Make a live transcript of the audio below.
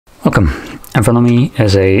Welcome. In front of me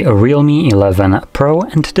is a Realme 11 Pro,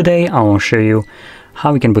 and today I will show you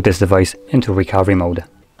how we can put this device into recovery mode.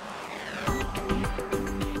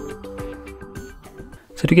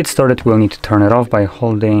 So to get started, we'll need to turn it off by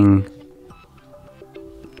holding,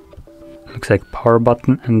 looks like power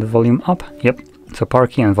button and the volume up. Yep, so power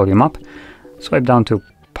key and volume up. Swipe down to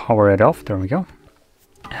power it off, there we go.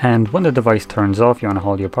 And when the device turns off, you want to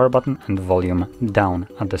hold your power button and the volume down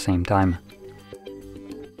at the same time.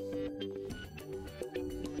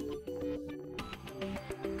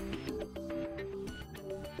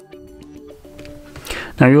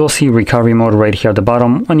 Now you will see recovery mode right here at the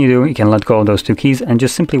bottom. When you do, you can let go of those two keys and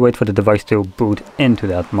just simply wait for the device to boot into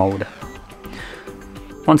that mode.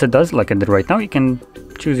 Once it does, like I did right now, you can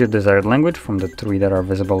choose your desired language from the three that are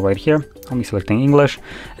visible right here. I'll be selecting English,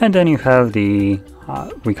 and then you have the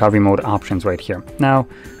recovery mode options right here. Now,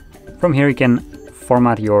 from here you can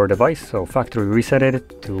format your device, so factory reset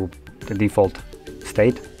it to the default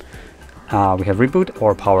state. We have reboot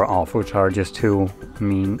or power off, which are just two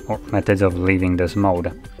methods of leaving this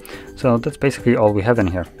mode. So that's basically all we have in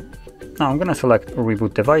here. Now I'm gonna select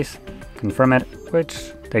reboot device, confirm it,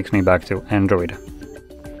 which takes me back to Android.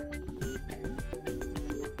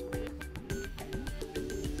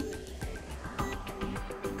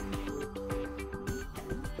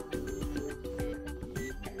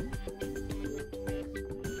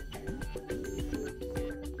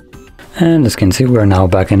 And as you can see, we're now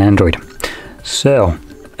back in Android. So,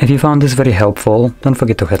 if you found this very helpful, don't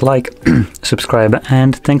forget to hit like, subscribe,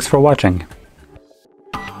 and thanks for watching.